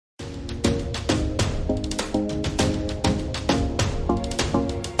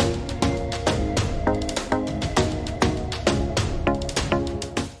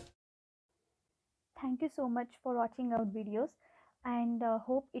so much for watching our videos, and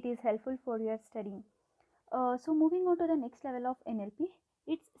hope it is helpful for your studying. So moving on to the next level of NLP,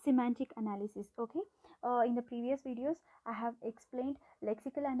 it's semantic analysis. Okay, in the previous videos I have explained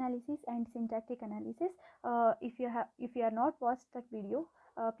lexical analysis and syntactic analysis. If you are not watched that video,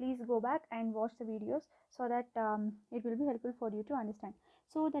 please go back and watch the videos so that it will be helpful for you to understand.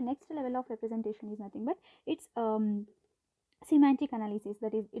 So the next level of representation is nothing but it's semantic analysis,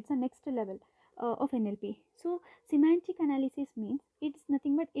 that is it's a next level of NLP. So semantic analysis means it's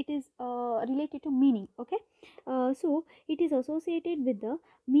nothing but it is related to meaning. Okay, so it is associated with the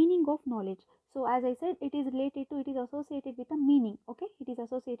meaning of knowledge. So as I said, it is related to, it is associated with the meaning. Okay, it is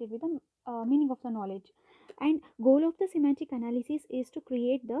associated with the meaning of the knowledge, and goal of the semantic analysis is to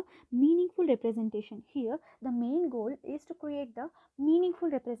create the meaningful representation. Here the main goal is to create the meaningful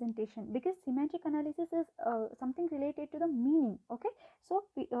representation, because semantic analysis is something related to the meaning. Okay, so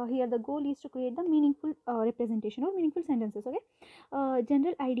here the goal is to create the meaningful representation or meaningful sentences. Okay,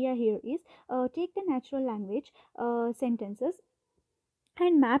 general idea here is take the natural language sentences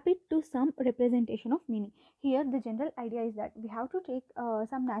and map it to some representation of meaning. Here the general idea is that we have to take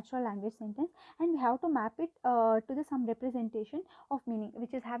some natural language sentence and we have to map it to the some representation of meaning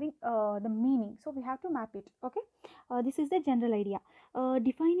which is having the meaning, so we have to map it. Okay, this is the general idea.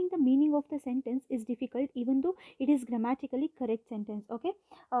 Defining the meaning of the sentence is difficult even though it is grammatically correct sentence. Okay,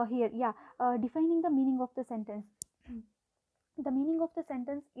 defining the meaning of the sentence, the meaning of the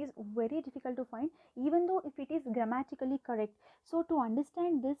sentence is very difficult to find even though if it is grammatically correct. So to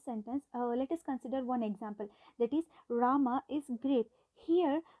understand this sentence, let us consider one example, that is Rama is great.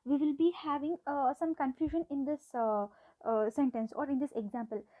 Here we will be having some confusion in this sentence or in this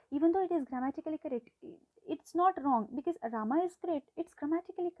example. Even though it is grammatically correct, it's not wrong, because Rama is great, it's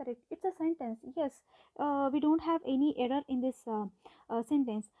grammatically correct, it's a sentence. Yes, we don't have any error in this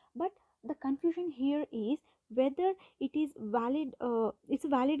sentence, but the confusion here is whether it is valid, it's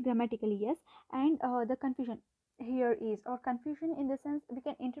valid grammatically. Yes, and the confusion here is, or confusion in the sense, we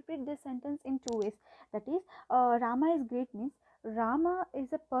can interpret this sentence in two ways. That is, Rama is great means Rama is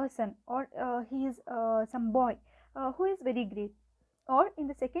a person, or he is some boy who is very great. Or in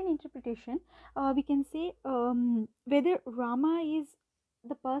the second interpretation, we can say whether Rama is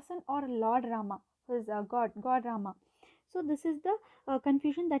the person or Lord Rama, who is God Rama. So this is the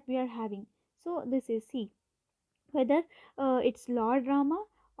confusion that we are having. So this is, see, whether it's Lord Rama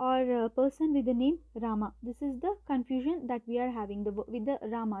or a person with the name Rama. This is the confusion that we are having. With the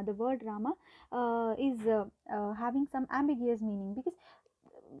Rama, the word Rama is having some ambiguous meaning, because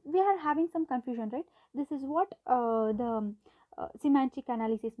we are having some confusion, right? This is what the semantic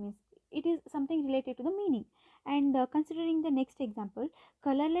analysis means. It is something related to the meaning. And considering the next example,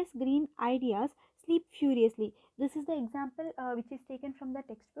 colorless green ideas sleep furiously. This is the example which is taken from the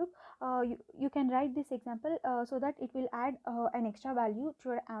textbook. You can write this example so that it will add an extra value to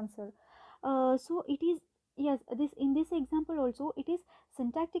your answer. So it is, yes, this in this example also it is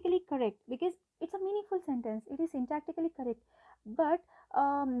syntactically correct, because it's a meaningful sentence. It is syntactically correct, but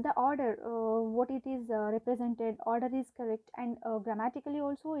the order, what it is represented, order is correct, and grammatically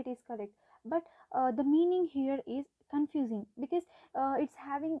also it is correct, but the meaning here is confusing, because it's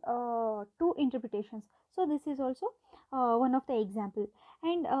having two interpretations. So this is also one of the example.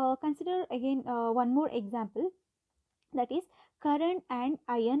 And consider again one more example, that is Karan and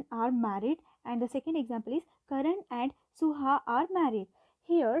Ayan are married, and the second example is Karan and Suha are married.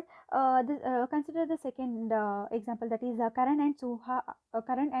 Here consider the second example, that is Karan and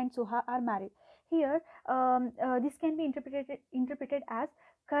Suha are married. Here this can be interpreted as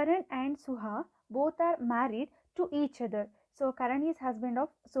Karan and Suha both are married to each other. So Karan is husband of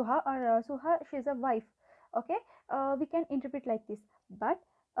Suha, or Suha, she is a wife. Okay, we can interpret like this. But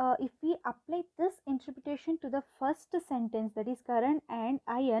if we apply this interpretation to the first sentence, that is Karan and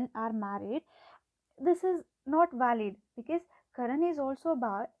Ayan are married, this is not valid, because Karan is also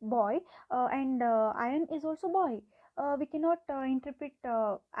a boy and Ayan is also boy. We cannot interpret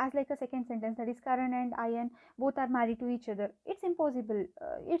as like a second sentence, that is Karan and Ayan both are married to each other. It's impossible.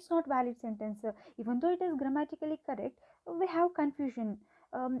 It's not valid sentence. Even though it is grammatically correct, we have confusion.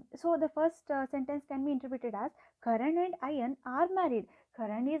 So the first sentence can be interpreted as Karan and Ayan are married.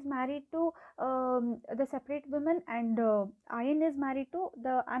 Karan is married to the separate woman, and Ayan is married to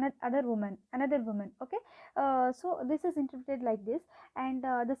the another woman. Okay, so this is interpreted like this. And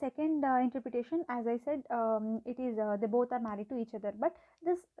the second interpretation, as I said, it is they both are married to each other. But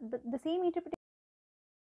the same interpretation